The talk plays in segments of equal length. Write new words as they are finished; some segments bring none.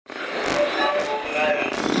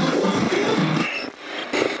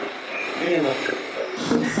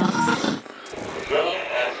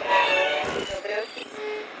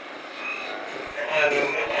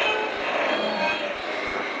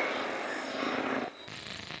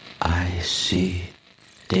see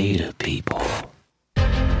data, people.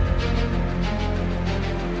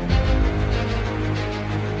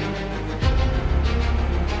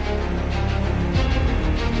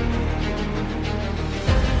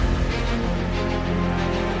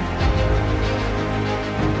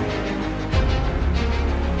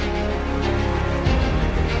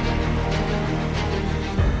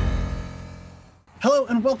 Hello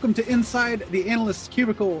and welcome to Inside the Analyst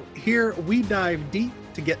Cubicle. Here we dive deep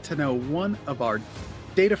to get to know one of our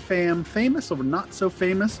data famous or not so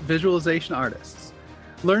famous visualization artists,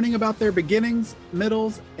 learning about their beginnings,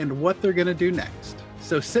 middles, and what they're going to do next.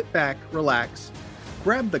 So sit back, relax,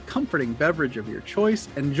 grab the comforting beverage of your choice,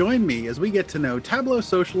 and join me as we get to know Tableau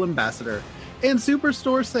Social Ambassador and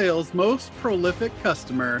Superstore Sales' most prolific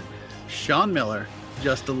customer, Sean Miller,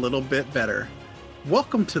 just a little bit better.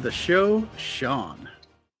 Welcome to the show, Sean.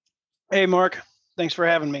 Hey, Mark. Thanks for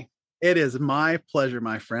having me. It is my pleasure,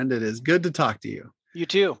 my friend. It is good to talk to you. You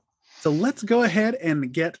too. So let's go ahead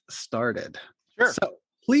and get started. Sure. So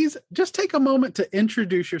please just take a moment to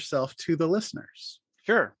introduce yourself to the listeners.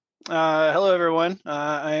 Sure. Hello, everyone.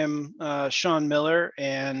 I am Sean Miller,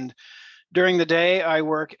 and during the day, I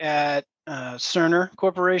work at Cerner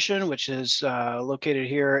Corporation, which is located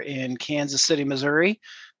here in Kansas City, Missouri.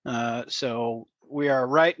 So we are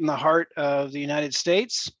right in the heart of the United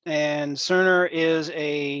States, and Cerner is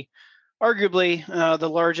arguably the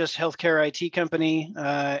largest healthcare IT company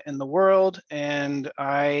in the world. And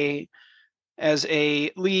I, as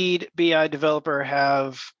a lead BI developer,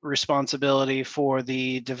 have responsibility for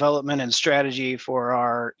the development and strategy for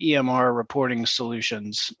our EMR reporting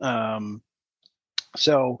solutions. I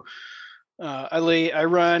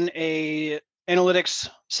run a analytics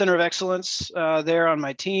center of excellence there on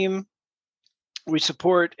my team. We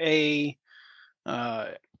support a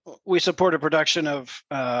production of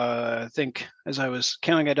I think, as I was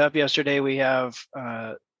counting it up yesterday, we have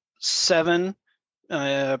 7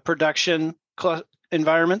 production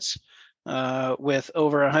environments with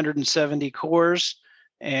over 170 cores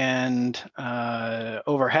and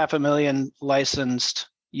over 500,000 licensed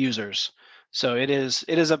users. So it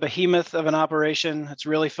is a behemoth of an operation. It's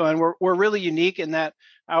really fun. We're really unique in that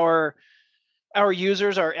our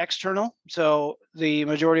users are external. So the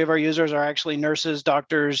majority of our users are actually nurses,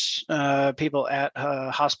 doctors, people at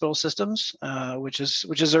hospital systems, which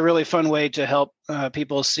is a really fun way to help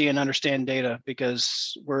people see and understand data,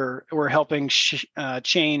 because we're helping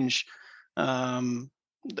change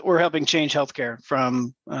healthcare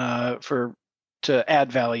to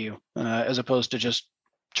add value as opposed to just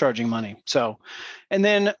charging money. So, and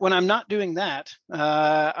then when I'm not doing that,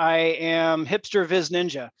 I am Hipster Viz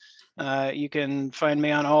Ninja. You can find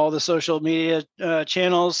me on all the social media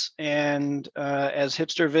channels and as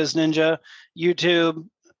Hipster Viz Ninja, YouTube,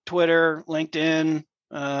 Twitter, LinkedIn.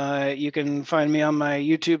 You can find me on my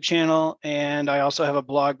YouTube channel, and I also have a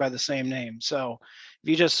blog by the same name. So if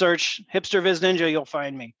you just search Hipster Viz Ninja, you'll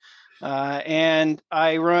find me. And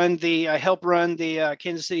I help run the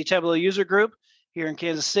Kansas City Tableau user group here in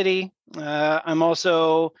Kansas City. I'm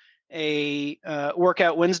also a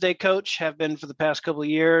Workout Wednesday coach, have been for the past couple of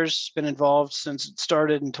years, been involved since it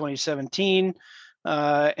started in 2017.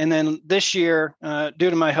 And then this year, due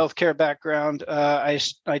to my healthcare background, I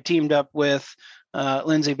teamed up with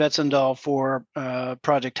Lindsay Betzendahl for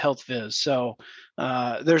Project Health Viz. So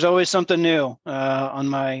there's always something new on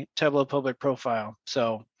my Tableau public profile.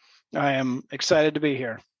 So I am excited to be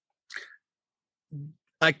here.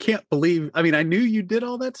 I can't believe, I knew you did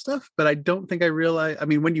all that stuff, but I don't think I realized,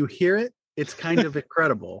 when you hear it, it's kind of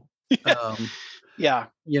incredible. Yeah.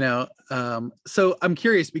 So I'm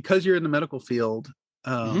curious, because you're in the medical field,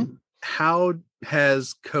 how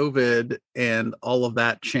has COVID and all of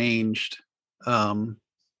that changed kind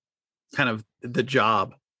of the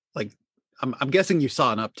job? Like, I'm guessing you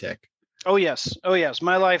saw an uptick. Oh, yes.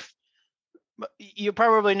 My life, you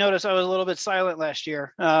probably noticed I was a little bit silent last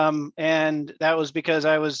year. And that was because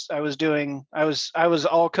I was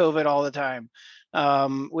all COVID all the time.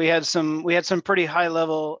 We had some pretty high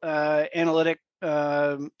level analytic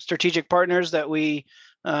strategic partners that we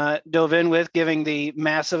dove in with, giving the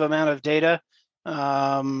massive amount of data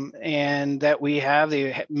and that we have,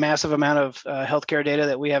 the massive amount of healthcare data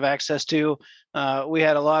that we have access to. We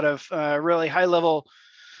had a lot of really high level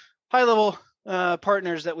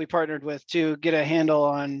partners that we partnered with to get a handle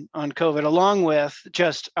on COVID, along with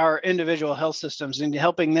just our individual health systems and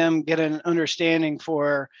helping them get an understanding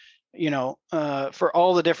for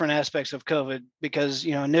all the different aspects of COVID. Because,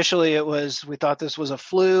 initially we thought this was a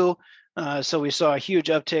flu. So we saw a huge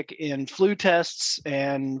uptick in flu tests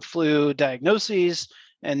and flu diagnoses.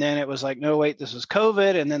 And then it was like, no, wait, this was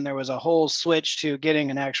COVID. And then there was a whole switch to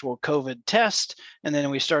getting an actual COVID test. And then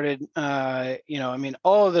we started,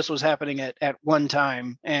 all of this was happening at one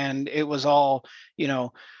time. And it was all,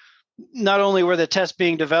 not only were the tests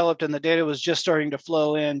being developed and the data was just starting to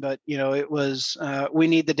flow in, but it was we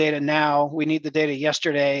need the data now, we need the data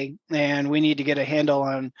yesterday, and we need to get a handle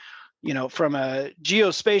on, from a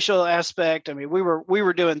geospatial aspect. I mean, we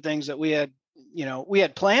were doing things that we had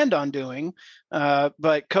planned on doing,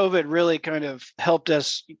 but COVID really kind of helped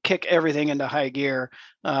us kick everything into high gear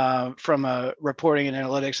from reporting and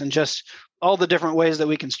analytics, and just all the different ways that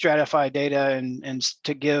we can stratify data and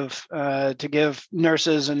to give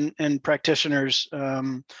nurses and practitioners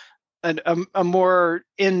a more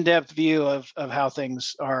in-depth view of how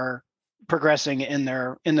things are progressing in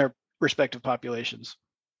their respective populations.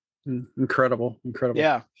 Incredible.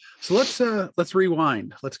 Yeah. So let's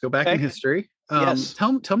rewind. Let's go back in history. Yes.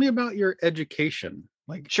 Tell me about your education.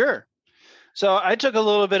 Sure. So I took a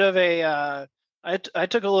little bit of a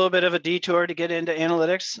detour to get into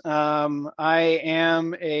analytics. I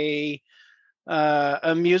am a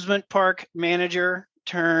amusement park manager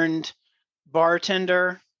turned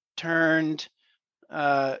bartender turned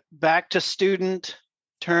back to student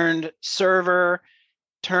turned server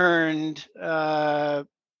turned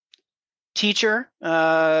teacher,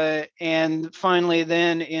 and finally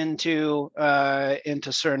then into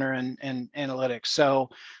Cerner and analytics. So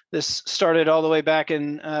this started all the way back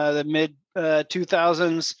in the mid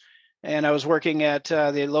 2000s, and I was working at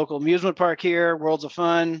the local amusement park here, Worlds of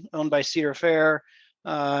Fun, owned by Cedar Fair,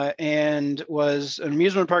 and was an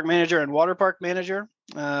amusement park manager and water park manager,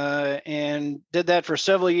 and did that for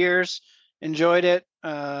several years. Enjoyed it.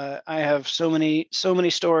 I have so many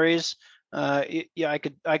stories. I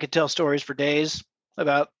could tell stories for days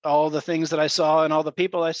about all the things that I saw and all the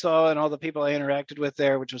people I saw and all the people I interacted with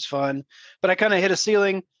there, which was fun. But I kind of hit a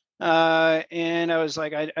ceiling, and I was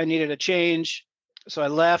like, I needed a change. So I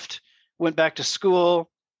left, went back to school,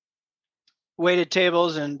 waited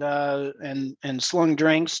tables and slung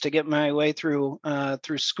drinks to get my way through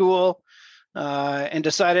school, and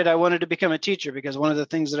decided I wanted to become a teacher, because one of the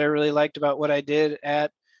things that I really liked about what I did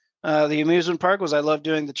at the amusement park was I loved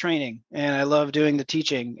doing the training and I loved doing the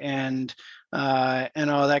teaching and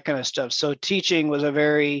all that kind of stuff. So teaching was a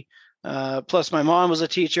very plus my mom was a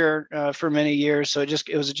teacher for many years, so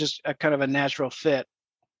it was just a kind of a natural fit.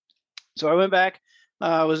 So I went back,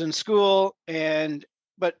 was in school,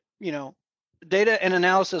 but data and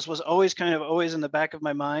analysis was always in the back of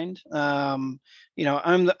my mind. I'm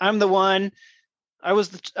the one. I was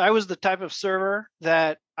the type of server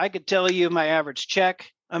that I could tell you my average check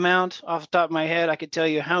amount off the top of my head. I could tell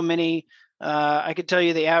you how many. I could tell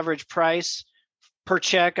you the average price per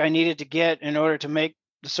check I needed to get in order to make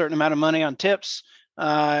a certain amount of money on tips. So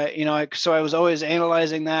I was always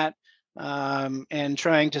analyzing that and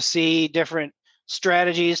trying to see different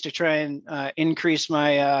strategies to try and increase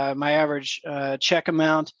my my average check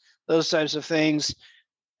amount. Those types of things.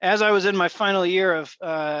 As I was in my final year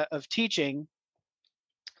of teaching,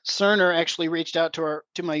 Cerner actually reached out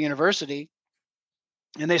to my university,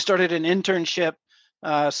 and they started an internship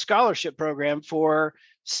scholarship program for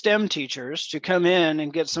STEM teachers to come in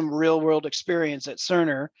and get some real world experience at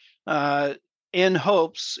Cerner, in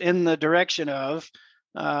the direction of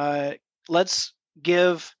let's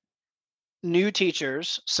give new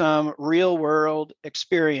teachers some real world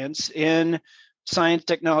experience in science,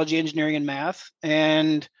 technology, engineering, and math,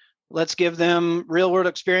 and let's give them real world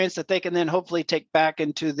experience that they can then hopefully take back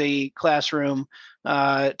into the classroom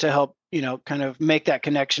to help kind of make that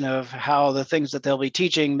connection of how the things that they'll be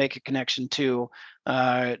teaching make a connection to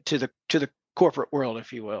the corporate world,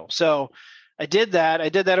 if you will. So I did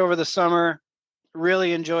that over the summer,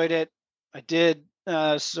 really enjoyed it. I did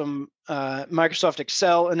some Microsoft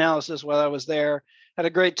Excel analysis while I was there, had a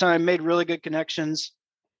great time, made really good connections,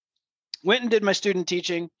 went and did my student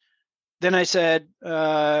teaching. Then I said,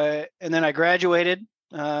 and then I graduated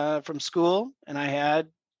from school, and I had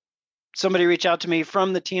somebody reach out to me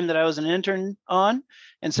from the team that I was an intern on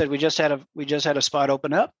and said, we just had a spot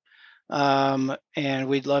open up. And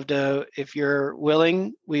we'd love to, if you're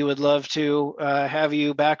willing, we would love to have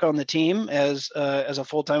you back on the team as a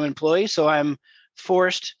full-time employee. So I'm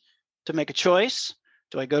forced to make a choice.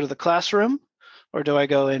 Do I go to the classroom or do I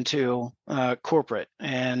go into corporate?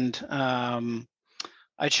 And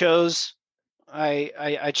I chose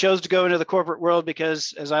to go into the corporate world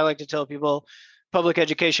because, as I like to tell people, public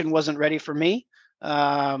education wasn't ready for me,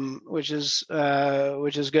 which is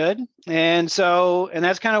good. And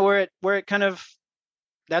that's kind of where it kind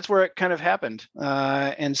of happened.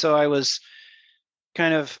 And so I was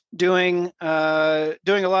kind of doing a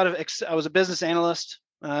lot of. I was a business analyst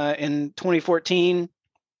in 2014. I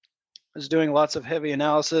was doing lots of heavy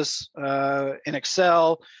analysis in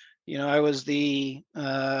Excel. I was the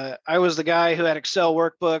guy who had Excel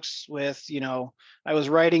workbooks with, I was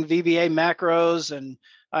writing VBA macros, and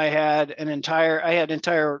I had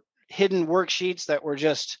entire hidden worksheets that were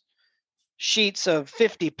just sheets of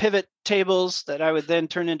 50 pivot tables that I would then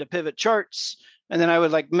turn into pivot charts. And then I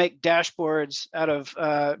would make dashboards out of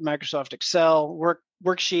Microsoft Excel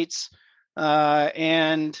worksheets.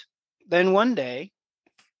 And then one day,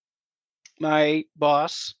 my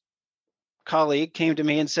colleague came to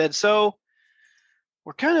me and said, so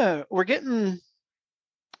we've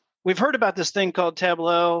heard about this thing called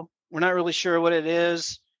Tableau. We're not really sure what it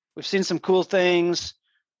is. We've seen some cool things.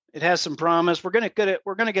 It has some promise. We're going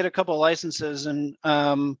to get a couple of licenses. And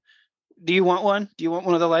do you want one? Do you want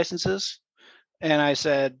one of the licenses? And I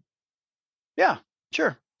said, yeah,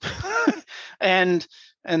 sure. and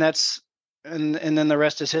then the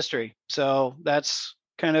rest is history. So that's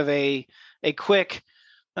kind of a quick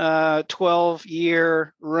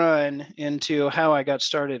 12-year run into how I got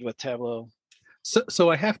started with Tableau. So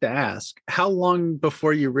I have to ask, how long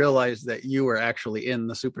before you realized that you were actually in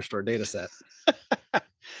the Superstore data set?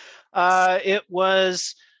 It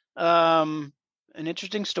was an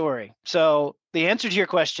interesting story. So the answer to your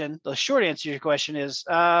question, the short answer to your question is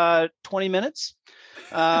 20 minutes.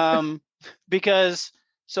 Because,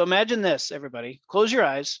 so imagine this, everybody, close your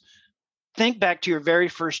eyes, think back to your very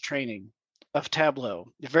first training of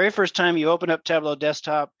Tableau. The very first time you open up Tableau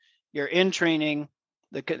desktop, you're in training,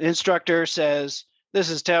 the instructor says, this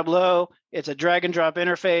is Tableau. It's a drag and drop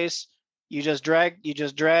interface. You just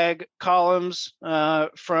drag columns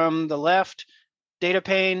from the left data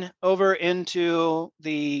pane over into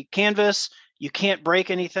the canvas. You can't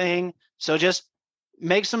break anything. So just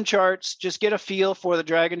make some charts, just get a feel for the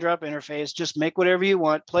drag and drop interface, just make whatever you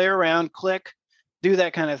want, play around, click, do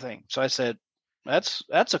that kind of thing. So I said, that's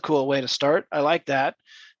a cool way to start. I like that.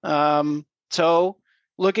 So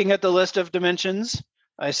looking at the list of dimensions,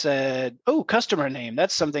 I said, oh, customer name,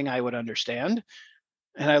 that's something I would understand.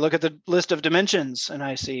 And I look at the list of dimensions and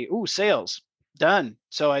I see, ooh, sales, done.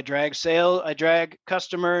 So I drag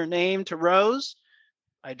customer name to rows.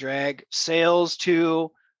 I drag sales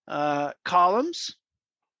to columns.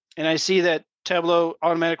 And I see that Tableau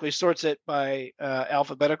automatically sorts it by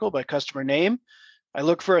alphabetical, by customer name. I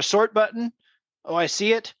look for a sort button. Oh, I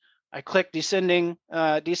see it. I click descending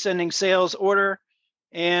sales order.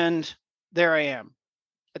 And there I am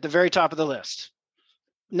at the very top of the list.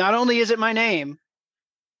 Not only is it my name,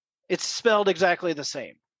 it's spelled exactly the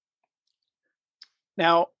same.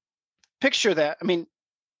 Now, picture that. I mean,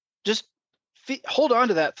 just hold on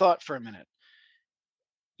to that thought for a minute.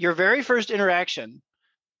 Your very first interaction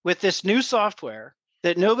with this new software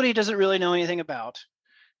that nobody doesn't really know anything about,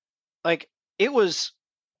 it was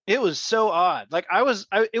so odd.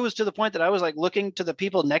 It was to the point that I was looking to the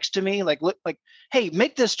people next to me, hey,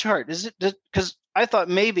 make this chart. Is it, because I thought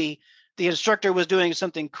maybe the instructor was doing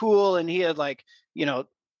something cool and he had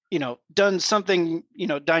done something,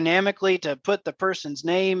 dynamically to put the person's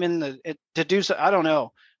name in to do so. I don't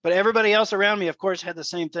know, but everybody else around me, of course, had the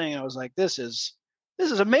same thing. I was like, this is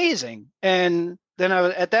amazing. And then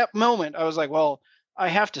at that moment, I was like, well, I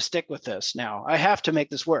have to stick with this now. I have to make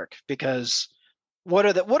this work, because what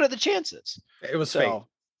are the chances? It was fate.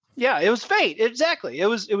 Yeah, it was fate. Exactly. It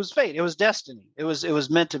was fate. It was destiny. It was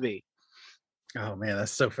meant to be. Oh man,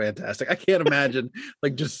 that's so fantastic. I can't imagine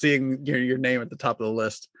just seeing your name at the top of the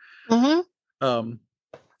list. Mm-hmm.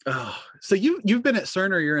 So you've been at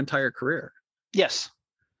Cerner your entire career. Yes.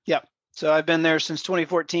 Yeah. So I've been there since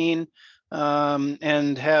 2014,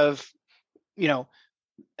 and have,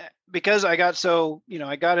 because I got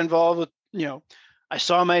I got involved with, I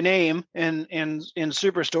saw my name in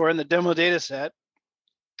Superstore in the demo data set.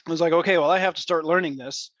 I was like, okay, well, I have to start learning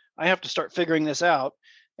this. I have to start figuring this out.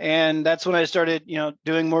 And that's when I started,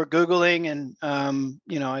 doing more Googling, and,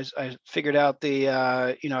 I figured out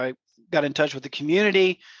I got in touch with the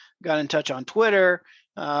community, got in touch on Twitter.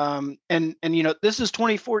 And this is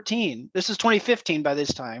 2014, this is 2015 by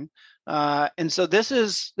this time. And so this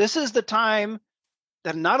is the time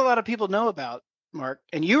that not a lot of people know about, Mark,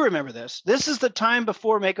 and you remember this. This is the time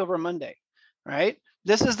before Makeover Monday, right?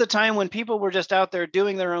 This is the time when people were just out there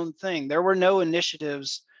doing their own thing. There were no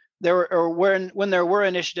initiatives. When there were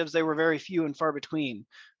initiatives, they were very few and far between.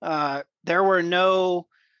 There were no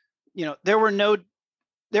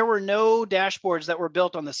dashboards that were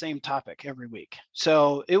built on the same topic every week.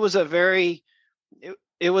 So it was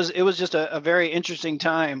it was just a very interesting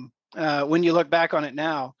time when you look back on it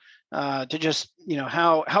now, to just,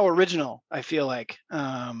 how original I feel like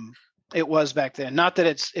it was back then. Not that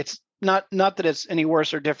it's not that it's any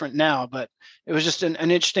worse or different now, but it was just an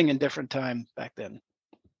interesting and different time back then.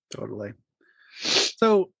 Totally.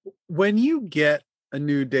 So when you get a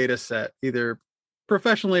new data set, either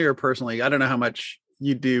professionally or personally, I don't know how much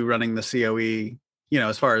you do running the COE,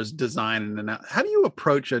 as far as design and how do you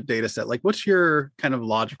approach a data set? Like, what's your kind of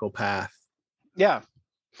logical path? Yeah.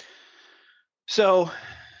 So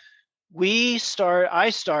I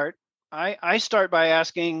start by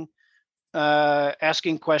asking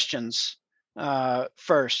questions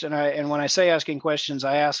first. And when I say asking questions,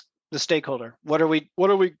 I ask the stakeholder, what are we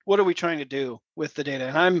trying to do with the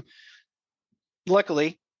data? And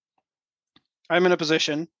luckily, I'm in a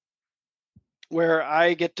position where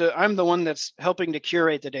I'm the one that's helping to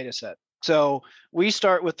curate the data set. So we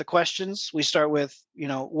start with the questions. We start with,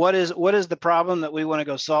 what is the problem that we want to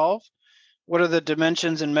go solve? What are the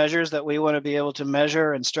dimensions and measures that we want to be able to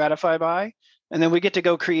measure and stratify by? And then we get to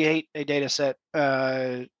go create a data set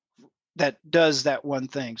that does that one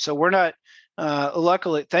thing. So we're not,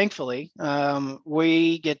 thankfully,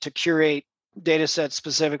 we get to curate data sets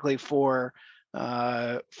specifically for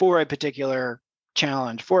a particular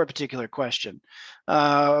challenge, for a particular question.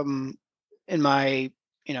 In my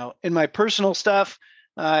personal stuff,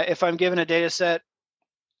 if I'm given a data set,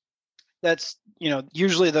 that's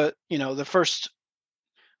usually the first.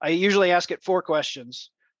 I usually ask it 4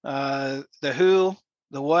 questions: the who,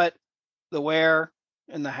 the what, the where,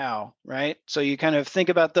 and the how. Right. So you kind of think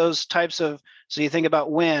about those types of. So you think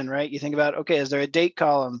about when, right? You think about, okay, is there a date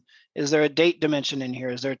column? Is there a date dimension in here?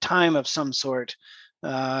 Is there a time of some sort?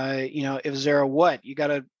 Is there a what? You got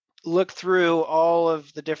to look through all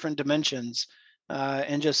of the different dimensions,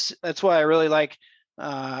 and just that's why I really like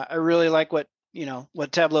what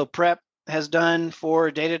Tableau Prep has done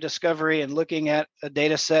for data discovery and looking at a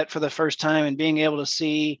data set for the first time and being able to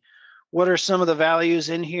see what are some of the values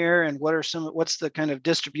in here and what's the kind of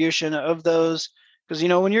distribution of those. Because,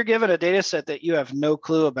 when you're given a data set that you have no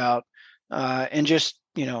clue about, and just,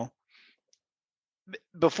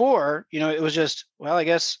 before, it was just, well, I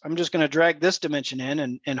guess I'm just going to drag this dimension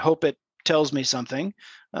in and hope it tells me something.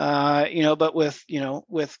 But with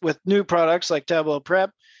new products like Tableau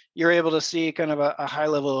Prep, you're able to see kind of a high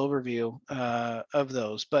level overview of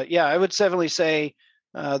those. But yeah, I would definitely say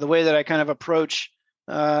the way that I kind of approach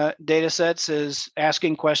data sets is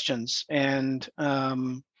asking questions and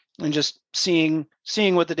just seeing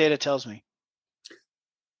what the data tells me.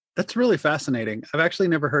 That's really fascinating. I've actually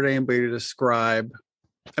never heard anybody describe.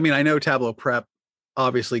 I mean, I know Tableau Prep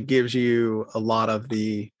obviously gives you a lot of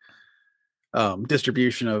the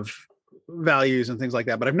distribution of values and things like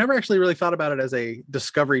that, but I've never actually really thought about it as a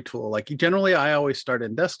discovery tool. Like generally, I always start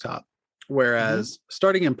in desktop, whereas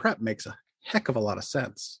starting in Prep makes a heck of a lot of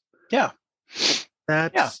sense. Yeah. I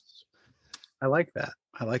like that.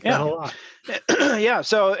 I like that a lot. Yeah.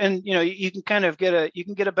 So, and you can kind of get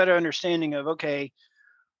a better understanding of, okay,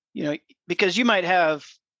 because you might have,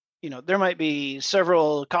 there might be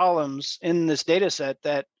several columns in this data set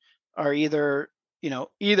that are either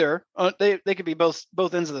they could be both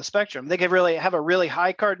ends of the spectrum. They could really have a really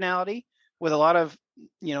high cardinality with a lot of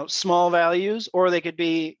small values, or they could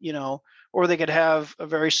be or they could have a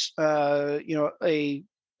very a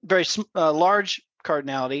very large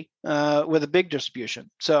cardinality with a big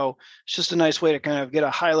distribution. So it's just a nice way to kind of get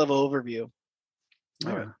a high level overview.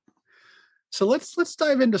 All right. So let's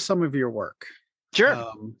dive into some of your work.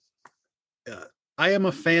 Sure. I am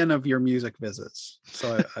a fan of your music visits.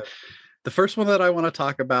 So the first one that I want to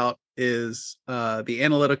talk about is the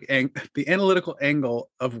analytical angle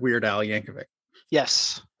of Weird Al Yankovic.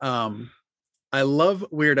 Yes. I love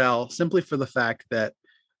Weird Al simply for the fact that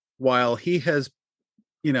while he has,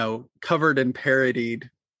 covered and parodied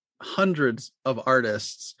hundreds of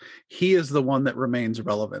artists, he is the one that remains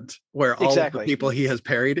relevant, where all of the people he has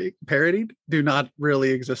parodied do not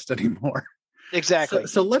really exist anymore. Exactly.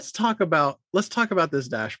 So let's talk about this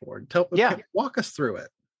dashboard. Walk us through it.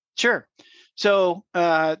 Sure. So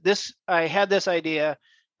I had this idea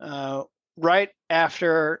right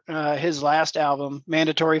after his last album,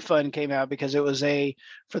 Mandatory Fun, came out, because it was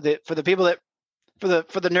for the people that for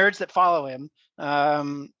the nerds that follow him.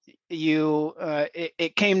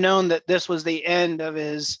 It came known that this was the end of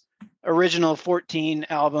his original 14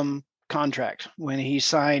 album contract. When he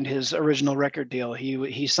signed his original record deal,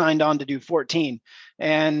 he signed on to do 14,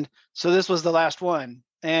 and so this was the last one.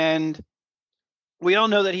 And we all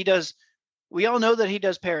know that he does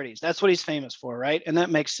parodies. That's what he's famous for, right? And that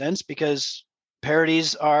makes sense, because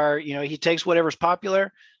parodies are, he takes whatever's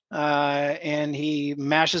popular and he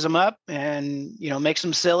mashes them up and makes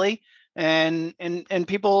them silly, and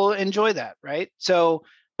people enjoy that, right? So,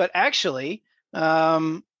 but actually,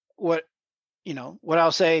 what what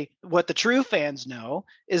I'll say, what the true fans know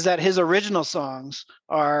is that his original songs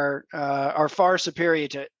are far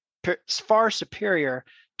superior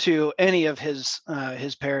to any of his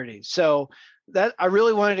parodies. So that I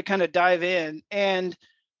really wanted to kind of dive in, and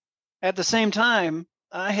at the same time,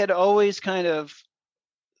 I had always kind of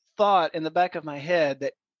thought in the back of my head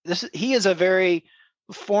that he is a very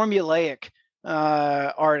formulaic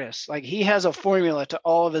artist. Like, he has a formula to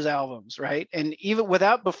all of his albums, right? And even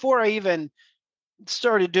before I even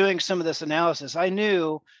started doing some of this analysis, I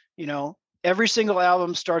knew, every single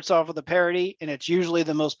album starts off with a parody, and it's usually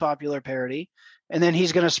the most popular parody. And then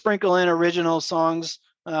he's going to sprinkle in original songs,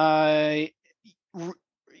 in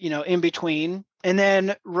between. And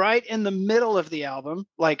then right in the middle of the album,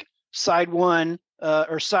 like side one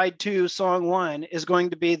or side two, song one, is going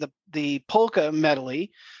to be the polka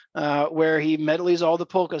medley, where he medleys all the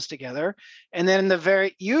polkas together. And then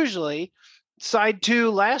usually side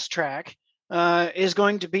two, last track, is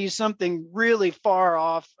going to be something really far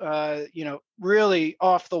off, really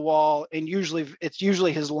off the wall. And it's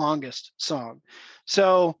usually his longest song.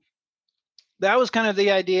 So that was kind of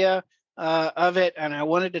the idea of it. And I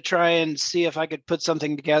wanted to try and see if I could put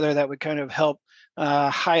something together that would kind of help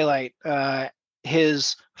highlight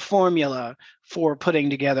his formula for putting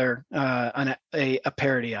together a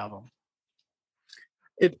parody album.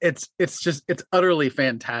 It's utterly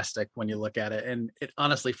fantastic when you look at it, and it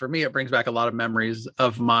honestly, for me, it brings back a lot of memories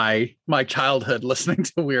of my childhood listening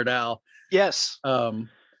to Weird Al. Yes. And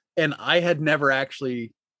I had never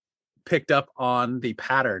actually picked up on the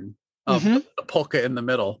pattern of the polka in the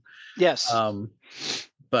middle. Yes.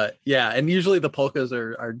 But yeah, and usually the polkas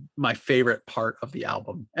are my favorite part of the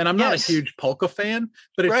album. And I'm not a huge polka fan,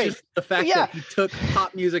 but it's just the fact that he took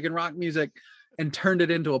pop music and rock music and turned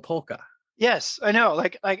it into a polka. Yes, I know.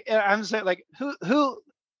 Like I'm saying, like who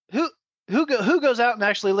goes out and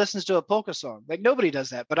actually listens to a polka song? Like, nobody does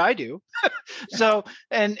that, but I do. So,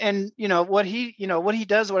 and what he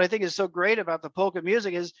does, what I think is so great about the polka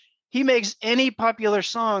music is he makes any popular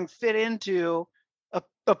song fit into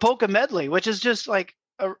a polka medley, which is just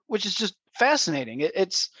fascinating.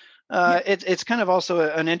 It's kind of also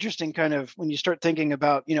an interesting kind of, when you start thinking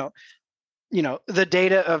about, the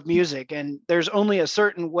data of music, and there's only a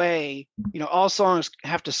certain way, all songs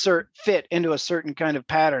have to fit into a certain kind of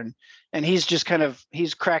pattern. And he's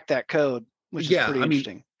cracked that code, which is pretty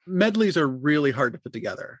interesting. Medleys are really hard to put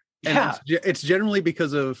together. And it's generally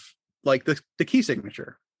because of like the key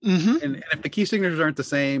signature. And if the key signatures aren't the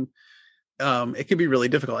same, it can be really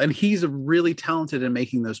difficult. And he's really talented in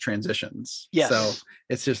making those transitions. Yes. So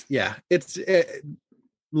it's just, I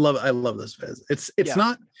love this viz. It's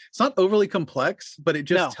not overly complex, but it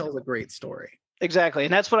just tells a great story. Exactly.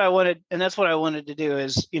 And that's what I wanted. And that's what I wanted to do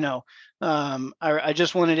is, I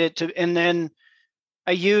just wanted it to, and then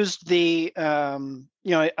I used the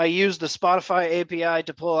Spotify API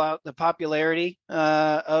to pull out the popularity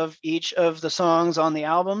of each of the songs on the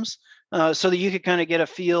albums, so that you could kind of get a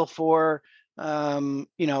feel for,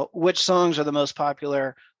 which songs are the most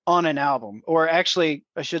popular on an album. Or actually,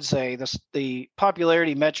 I should say the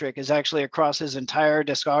popularity metric is actually across his entire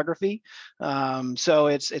discography. So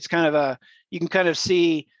it's kind of you can kind of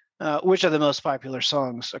see which are the most popular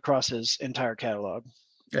songs across his entire catalog.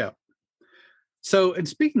 Yeah. So, and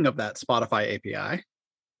speaking of that Spotify API,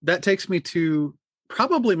 that takes me to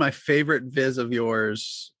probably my favorite viz of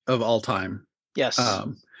yours of all time. Yes.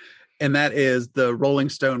 And that is the Rolling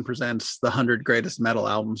Stone presents the 100 greatest metal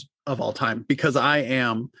albums of all time, because I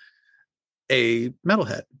am a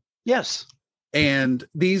metalhead. Yes. And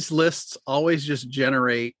these lists always just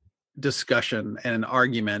generate discussion and an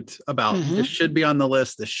argument about this should be on the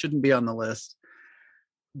list, this shouldn't be on the list.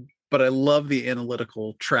 But I love the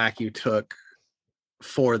analytical track you took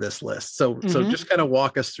for this list. So just kind of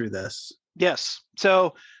walk us through this. Yes.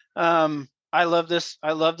 So I love this.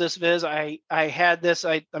 I love this viz. I had this.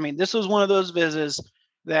 I mean, this was one of those vizes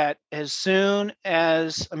that as soon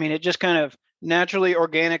as, it just kind of naturally,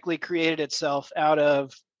 organically created itself out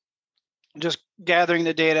of just gathering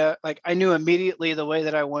the data. Like, I knew immediately the way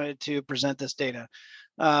that I wanted to present this data.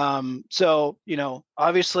 So,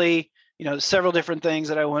 obviously, several different things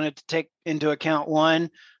that I wanted to take into account.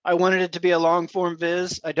 One, I wanted it to be a long form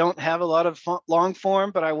viz. I don't have a lot of long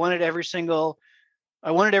form, but I wanted every single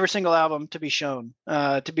album to be shown,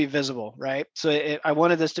 to be visible, right? So I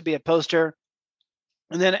wanted this to be a poster.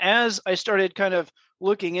 And then as I started kind of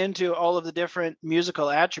looking into all of the different musical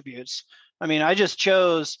attributes, I just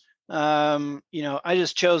chose,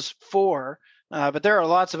 four, but there are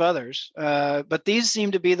lots of others. But these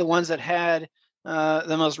seem to be the ones that had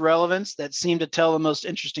the most relevance, that seemed to tell the most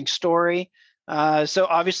interesting story. So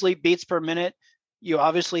obviously beats per minute you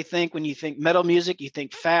obviously think, when you think metal music, you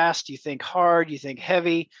think fast, you think hard, you think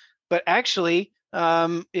heavy. But actually,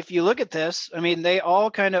 if you look at this, I mean, they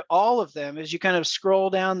all of them, as you kind of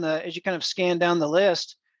as you kind of scan down the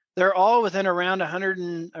list, they're all within around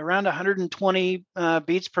 120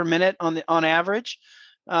 beats per minute on average.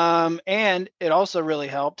 And it also really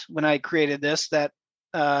helped when I created this that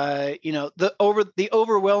the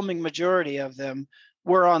overwhelming majority of them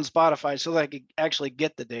were on Spotify, so that I could actually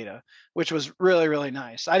get the data, which was really, really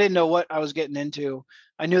nice. I didn't know what I was getting into.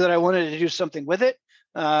 I knew that I wanted to do something with it,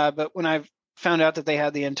 but when I found out that they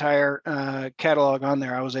had the entire catalog on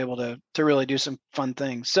there, I was able to really do some fun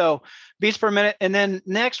things. So beats per minute, and then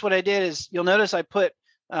next, what I did is, you'll notice I put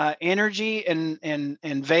energy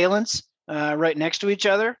and valence right next to each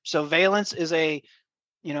other. So valence is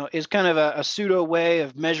is kind of a pseudo way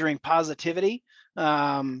of measuring positivity.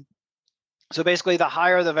 So basically, the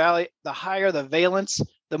higher the valence,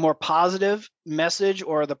 the more positive message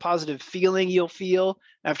or the positive feeling you'll feel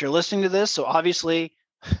after listening to this. So obviously,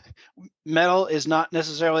 metal is not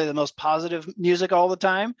necessarily the most positive music all the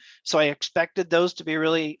time. So I expected those to be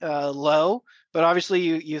really low. But obviously,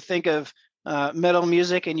 you think of metal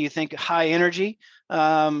music and you think high energy.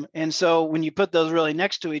 And so when you put those really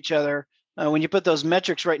next to each other, when you put those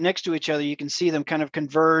metrics right next to each other, you can see them kind of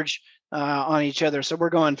converge on each other. So we're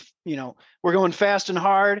going fast and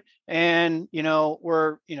hard, and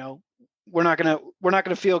we're not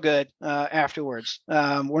gonna feel good afterwards.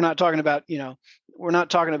 We're not talking about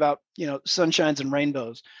sunshines and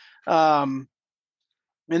rainbows. And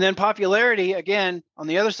then popularity, again, on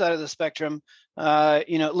the other side of the spectrum,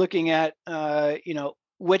 looking at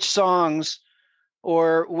which songs,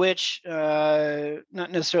 or which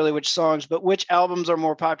not necessarily which songs, but which albums are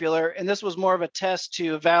more popular. And this was more of a test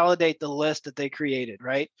to validate the list that they created,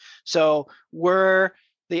 right? So were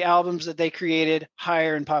the albums that they created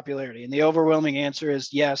higher in popularity? And the overwhelming answer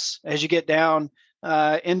is yes. As you get down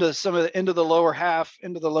into the lower half,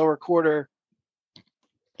 into the lower quarter,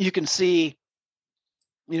 you can see,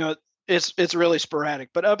 it's really sporadic.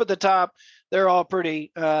 But up at the top, they're all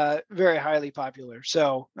pretty very highly popular.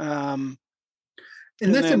 So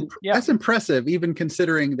and that's impressive, even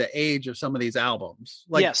considering the age of some of these albums.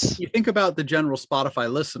 Like, yes, you think about the general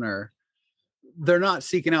Spotify listener, they're not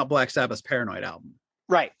seeking out Black Sabbath's Paranoid album.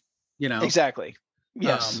 Right. Exactly.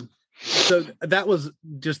 Yes. So that was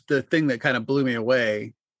just the thing that kind of blew me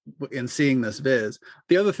away in seeing this viz.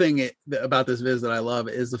 The other thing about this viz that I love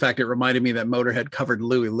is the fact it reminded me that Motorhead covered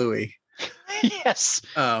Louie Louie. Yes.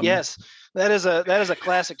 Yes. That is a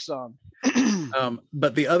classic song.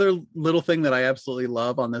 But the other little thing that I absolutely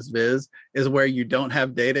love on this viz is where you don't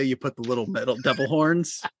have data, you put the little metal devil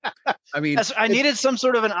horns. I mean, I needed some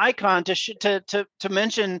sort of an icon to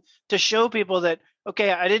mention, to show people that,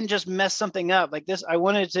 okay, I didn't just mess something up like this. I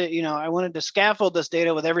wanted to scaffold this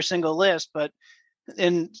data with every single list,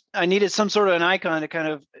 and I needed some sort of an icon to kind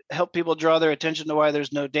of help people draw their attention to why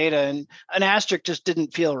there's no data, and an asterisk just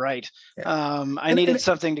didn't feel right. Yeah. I needed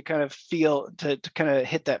something to kind of to kind of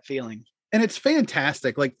hit that feeling. And it's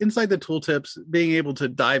fantastic. Like, inside the tooltips, being able to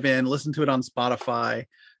dive in, listen to it on Spotify,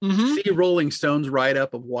 see Rolling Stone's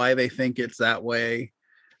write-up of why they think it's that way.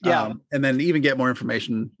 Yeah. And then even get more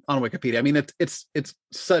information on Wikipedia. I mean, it's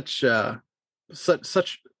such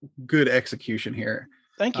good execution here.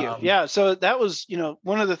 Thank you. Yeah. So that was,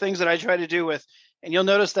 one of the things that I try to do with, and you'll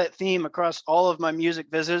notice that theme across all of my music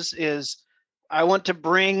vizzes is, I want to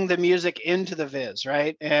bring the music into the viz,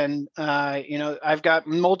 right? And I've got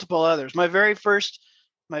multiple others.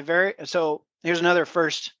 So here's another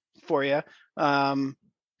first for you. I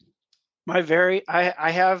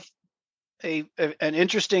have an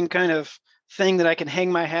interesting kind of thing that I can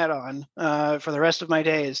hang my hat on for the rest of my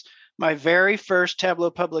days. My very first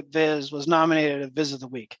Tableau Public viz was nominated a Viz of the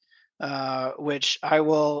Week, which I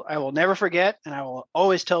will never forget, and I will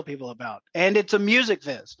always tell people about. And it's a music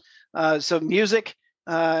viz. So music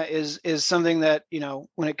is something that,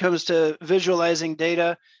 when it comes to visualizing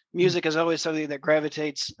data, music is always something that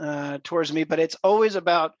gravitates towards me. But it's always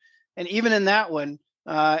about, and even in that one,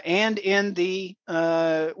 and in the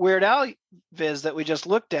Weird Al viz that we just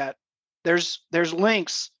looked at, there's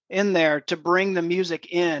links in there to bring the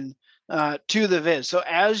music in to the viz. So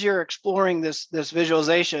as you're exploring this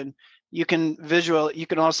visualization, you can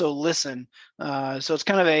also listen. So it's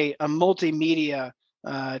kind of a multimedia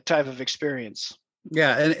type of experience.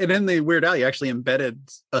 Yeah, and in the Weird Al, you actually embedded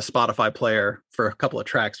a Spotify player for a couple of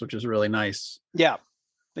tracks, which is really nice. Yeah,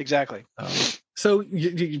 exactly. So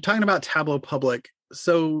you're talking about Tableau Public.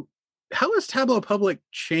 So how has Tableau Public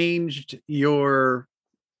changed your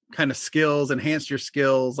kind of skills, enhanced your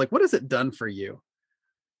skills? Like, what has it done for you?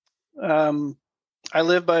 I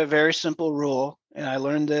live by a very simple rule, and I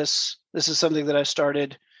learned this. This is something that I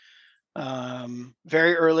started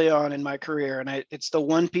very early on in my career. And it's the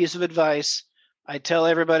one piece of advice I tell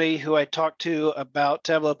everybody who I talk to about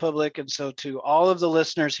Tableau Public. And so to all of the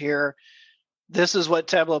listeners here, this is what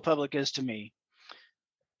Tableau Public is to me.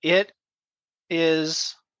 It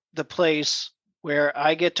is the place where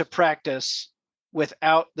I get to practice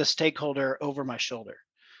without the stakeholder over my shoulder.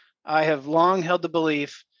 I have long held the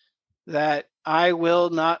belief that I will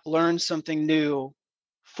not learn something new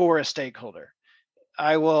for a stakeholder.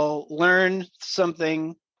 I will learn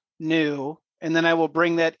something new and then I will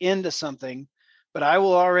bring that into something, but I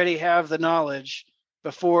will already have the knowledge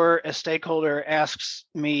before a stakeholder asks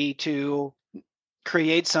me to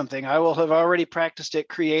create something. I will have already practiced it,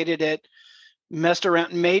 created it, messed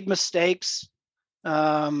around, made mistakes,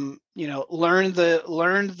 learned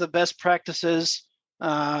the best practices.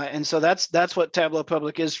 And so that's what Tableau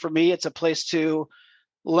Public is for me. It's a place to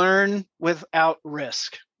learn without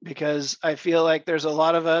risk, because I feel like there's a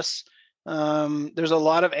lot of us, there's a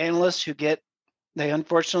lot of analysts who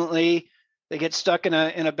unfortunately get stuck in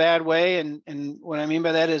a bad way. And what I mean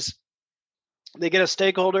by that is they get a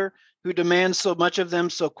stakeholder who demands so much of them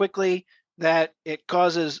so quickly that it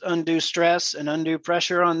causes undue stress and undue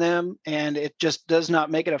pressure on them, and it just does not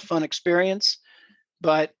make it a fun experience.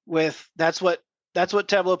 But that's what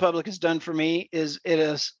Tableau Public has done for me, is it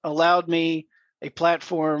has allowed me a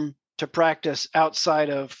platform to practice outside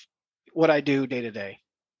of what I do day to day.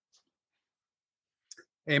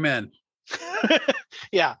 Amen.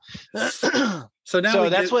 Yeah. So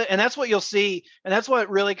that's what you'll see, and that's what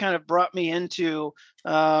really kind of brought me into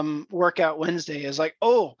Workout Wednesday. Is like,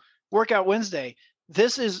 oh, Workout Wednesday.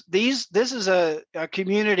 This is a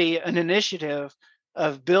community, an initiative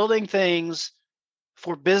of building things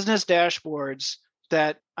for business dashboards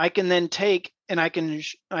that I can then take and I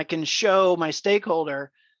can show my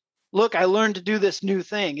stakeholder, look, I learned to do this new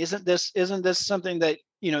thing. Isn't this something that,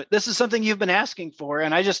 this is something you've been asking for,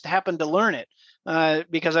 and I just happened to learn it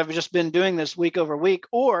because I've just been doing this week over week.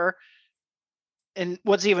 And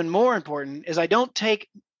what's even more important is I don't take,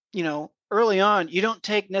 early on, you don't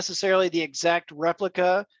take necessarily the exact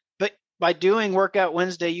replica, but by doing Workout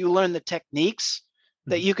Wednesday, you learn the techniques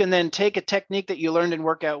that you can then take a technique that you learned in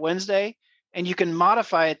Workout Wednesday, and you can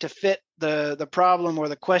modify it to fit the problem or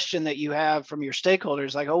the question that you have from your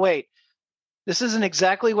stakeholders. Like, oh, wait, this isn't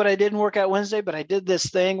exactly what I did in Workout Wednesday, but I did this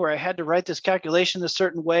thing where I had to write this calculation a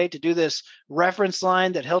certain way to do this reference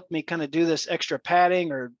line that helped me kind of do this extra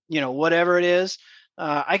padding, or, whatever it is.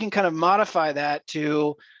 I can kind of modify that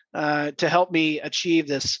to help me achieve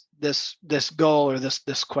this goal or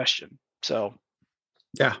this question. So,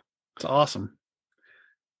 yeah, it's awesome.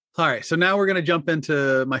 All right, so now we're going to jump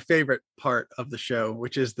into my favorite part of the show,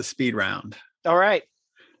 which is the speed round. All right.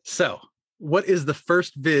 So, what is the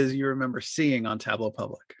first viz you remember seeing on Tableau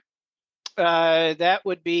Public? That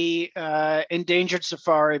would be Endangered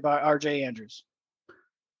Safari by R.J. Andrews.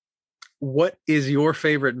 What is your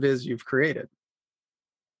favorite viz you've created?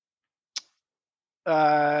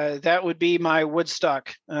 That would be my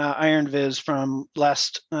Woodstock Iron Viz from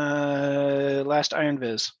last Iron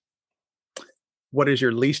Viz. What is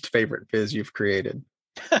your least favorite viz you've created?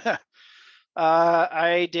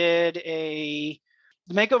 I did a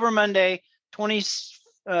Makeover Monday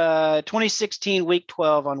 2016 week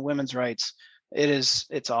 12 on women's rights.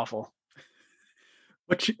 It's awful.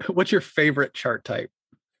 What's your favorite chart type?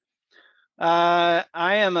 I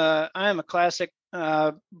am a classic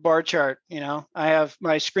bar chart. I have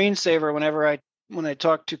my screensaver when I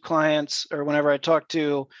talk to clients, or whenever I talk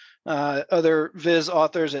to other Viz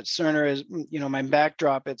authors at Cerner, is, my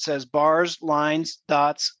backdrop. It says bars, lines,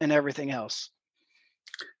 dots, and everything else.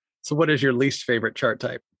 So what is your least favorite chart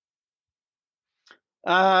type?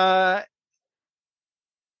 I'm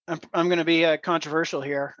going to be controversial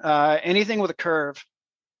here. Anything with a curve.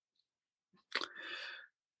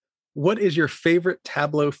 What is your favorite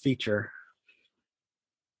Tableau feature?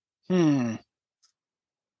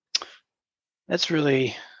 That's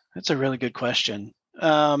a really good question.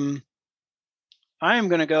 I'm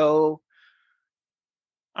going to go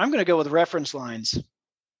with reference lines.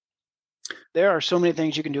 There are so many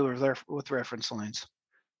things you can do with reference lines.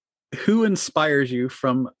 Who inspires you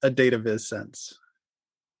from a data viz sense?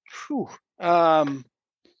 The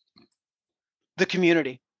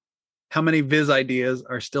community. How many viz ideas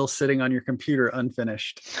are still sitting on your computer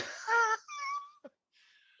unfinished?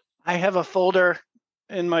 I have a folder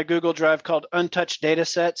in my Google Drive called Untouched Data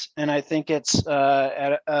Sets, and I think it's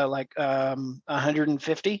at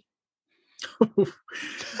 150.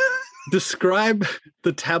 Describe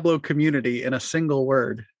the Tableau community in a single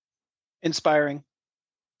word. Inspiring.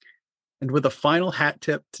 And with a final hat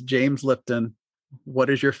tip to James Lipton, What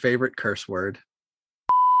is your favorite curse word?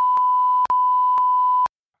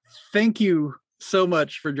 Thank you so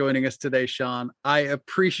much for joining us today, Sean. I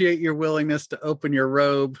appreciate your willingness to open your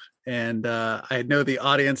robe, and I know the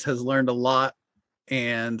audience has learned a lot,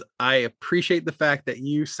 and I appreciate the fact that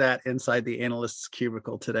you sat inside the Analyst's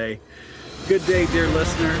Cubicle today. Good day, dear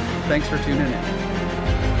listener. Thanks for tuning in.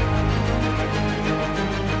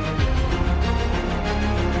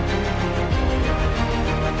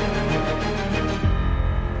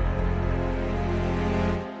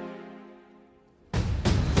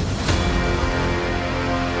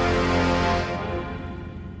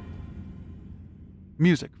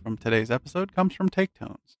 Music from today's episode comes from Take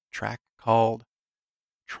Tones, track called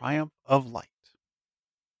Triumph of Light.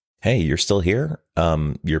 Hey, you're still here?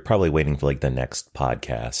 You're probably waiting for like the next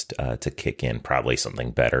podcast to kick in, probably something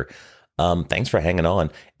better. Thanks for hanging on.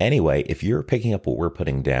 Anyway, if you're picking up what we're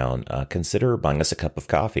putting down, consider buying us a cup of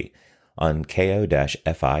coffee on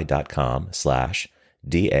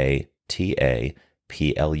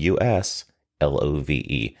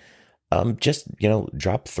ko-fi.com/DATAPLUSLOVE. Just,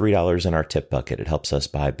 drop $3 in our tip bucket. It helps us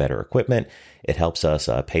buy better equipment. It helps us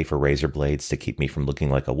pay for razor blades to keep me from looking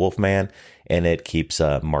like a wolf man. And it keeps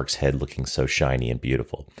Mark's head looking so shiny and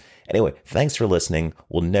beautiful. Anyway, thanks for listening.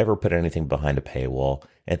 We'll never put anything behind a paywall.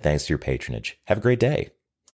 And thanks for your patronage. Have a great day.